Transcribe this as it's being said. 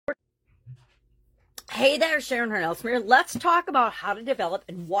Hey there, Sharon Hernelsmeer. Let's talk about how to develop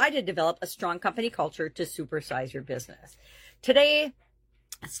and why to develop a strong company culture to supersize your business. Today's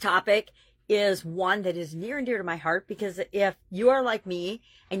topic is one that is near and dear to my heart because if you are like me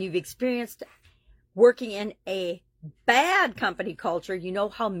and you've experienced working in a bad company culture, you know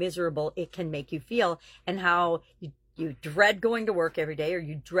how miserable it can make you feel and how you dread going to work every day, or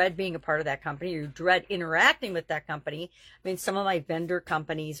you dread being a part of that company, or you dread interacting with that company. I mean, some of my vendor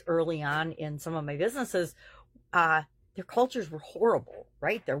companies early on in some of my businesses, their cultures were horrible,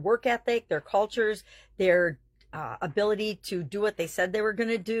 right? Their work ethic, their cultures, their ability to do what they said they were going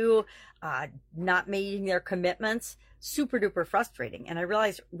to do, not meeting their commitments, super duper frustrating. And I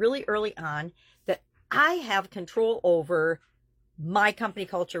realized really early on that I have control over my company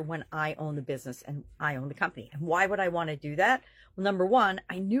culture when I own the business and I own the company. And why would I want to do that? Well, number one,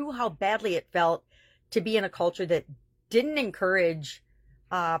 I knew how badly it felt to be in a culture that didn't encourage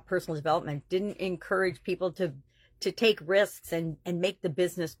personal development, didn't encourage people to take risks and make the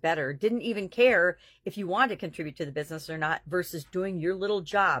business better, didn't even care if you wanted to contribute to the business or not, versus doing your little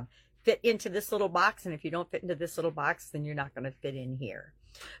job, fit into this little box. And if you don't fit into this little box, then you're not going to fit in here.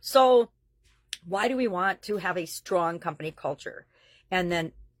 So why do we want to have a strong company culture? And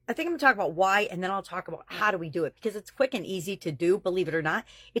then I think I'm going to talk about why, and then I'll talk about how do we do it, because it's quick and easy to do, believe it or not.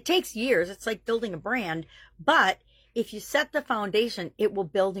 It takes years. It's like building a brand, but if you set the foundation, it will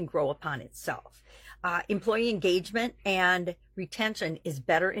build and grow upon itself. Employee engagement and retention is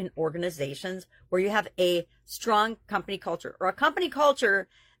better in organizations where you have a strong company culture, or a company culture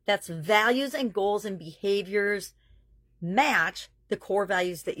that's values and goals and behaviors match the core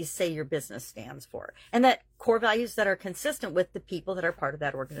values that you say your business stands for, and that core values that are consistent with the people that are part of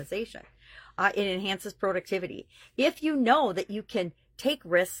that organization. It enhances productivity. If you know that you can take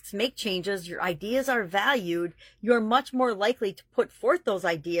risks, make changes, your ideas are valued, you're much more likely to put forth those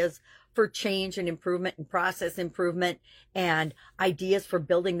ideas for change and improvement and process improvement and ideas for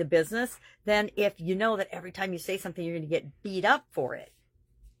building the business than if you know that every time you say something, you're going to get beat up for it.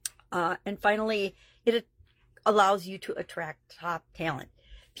 And finally, it allows you to attract top talent.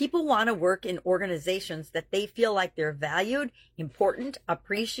 People want to work in organizations that they feel like they're valued, important,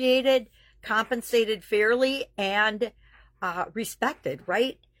 appreciated, compensated fairly, and respected,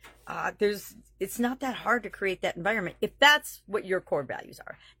 right? It's not that hard to create that environment if that's what your core values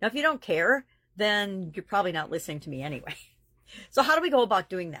are. Now, if you don't care, then you're probably not listening to me anyway. So how do we go about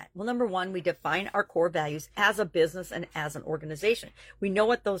doing that? Well, number one, we define our core values as a business and as an organization. We know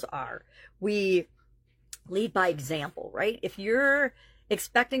what those are. We lead by example, right? If you're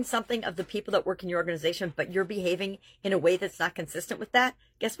expecting something of the people that work in your organization, but you're behaving in a way that's not consistent with that,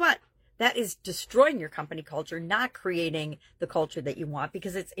 guess what? That is destroying your company culture, not creating the culture that you want,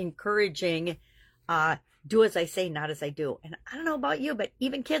 because it's encouraging, do as I say, not as I do. And I don't know about you, but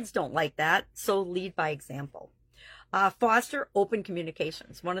even kids don't like that. So lead by example. Foster open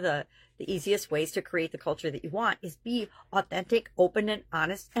communications. One of the easiest ways to create the culture that you want is be authentic, open, and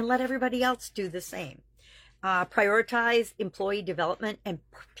honest, and let everybody else do the same. Prioritize employee development and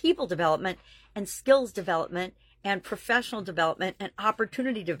people development and skills development and professional development and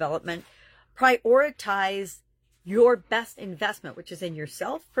opportunity development. Prioritize your best investment, which is in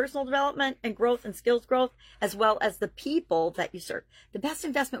yourself, personal development and growth and skills growth, as well as the people that you serve. The best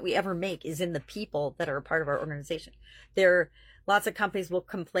investment we ever make is in the people that are a part of our organization. Lots of companies will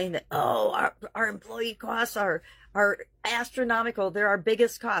complain that, our employee costs are astronomical. They're our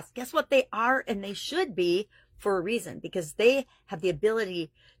biggest costs. Guess what? They are, and they should be for a reason, because they have the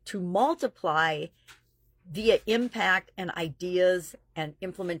ability to multiply via impact and ideas and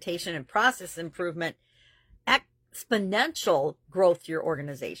implementation and process improvement, exponential growth to your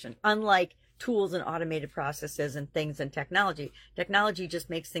organization. Unlike tools and automated processes and things and technology. Technology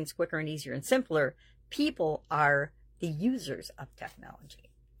just makes things quicker and easier and simpler. People are the users of technology.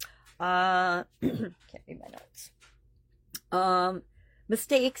 Can't read my notes.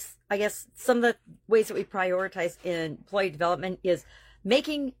 Mistakes, I guess some of the ways that we prioritize in employee development is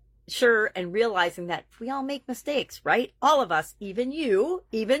making sure and realizing that we all make mistakes, right? All of us, even you,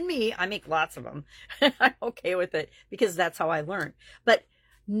 even me, I make lots of them. I'm okay with it because that's how I learn. But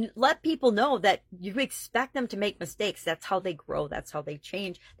let people know that you expect them to make mistakes. That's how they grow. That's how they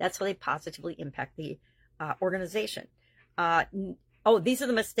change. That's how they positively impact the organization. These are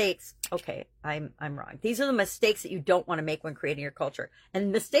the mistakes. Okay, I'm wrong. These are the mistakes that you don't want to make when creating your culture.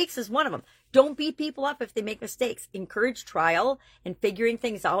 And mistakes is one of them. Don't beat people up if they make mistakes. Encourage trial and figuring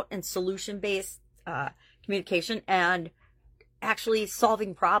things out and solution-based communication and actually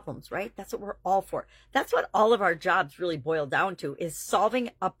solving problems, right? That's what we're all for. That's what all of our jobs really boil down to, is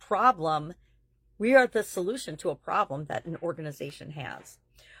solving a problem. We are the solution to a problem that an organization has.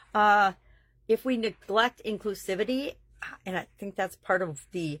 if we neglect inclusivity, and I think that's part of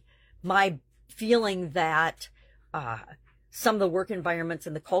my feeling that some of the work environments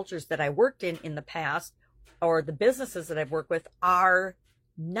and the cultures that I worked in the past, or the businesses that I've worked with, are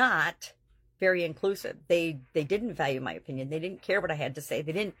not very inclusive. They didn't value my opinion. They didn't care what I had to say.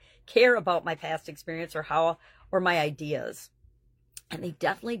 They didn't care about my past experience or my ideas. And they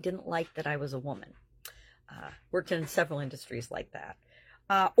definitely didn't like that I was a woman. Worked in several industries like that.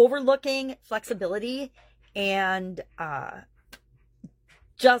 Overlooking flexibility and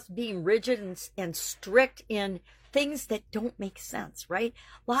just being rigid and strict in things that don't make sense, right?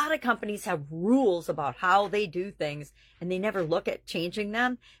 A lot of companies have rules about how they do things, and they never look at changing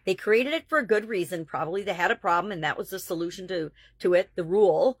them. They created it for a good reason. Probably they had a problem, and that was the solution to it, the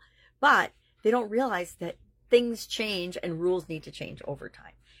rule. But they don't realize that things change and rules need to change over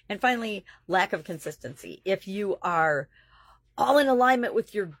time. And finally, lack of consistency. If you are all in alignment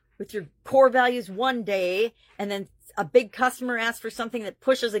with your core values one day, and then a big customer asks for something that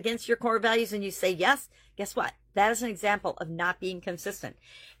pushes against your core values and you say yes, guess what? That is an example of not being consistent.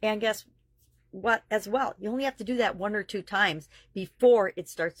 And guess what as well? You only have to do that 1 or 2 times before it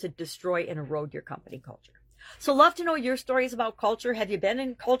starts to destroy and erode your company culture. So love to know your stories about culture. Have you been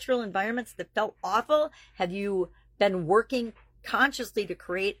in cultural environments that felt awful? Have you been working consciously to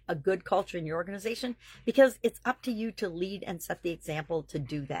create a good culture in your organization? Because it's up to you to lead and set the example to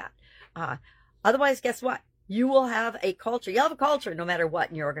do that. Otherwise, guess what? You will have a culture. You'll have a culture no matter what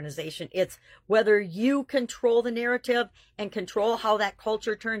in your organization. It's whether you control the narrative and control how that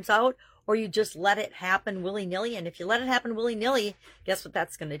culture turns out, or you just let it happen willy-nilly. And if you let it happen willy-nilly, guess what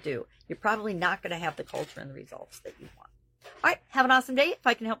that's going to do? You're probably not going to have the culture and the results that you want. All right, have an awesome day. If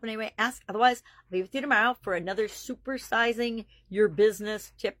I can help in any way, ask. Otherwise, I'll be with you tomorrow for another supersizing your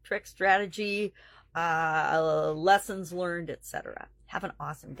business tip, trick, strategy, lessons learned, etc. Have an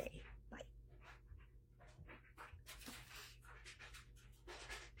awesome day.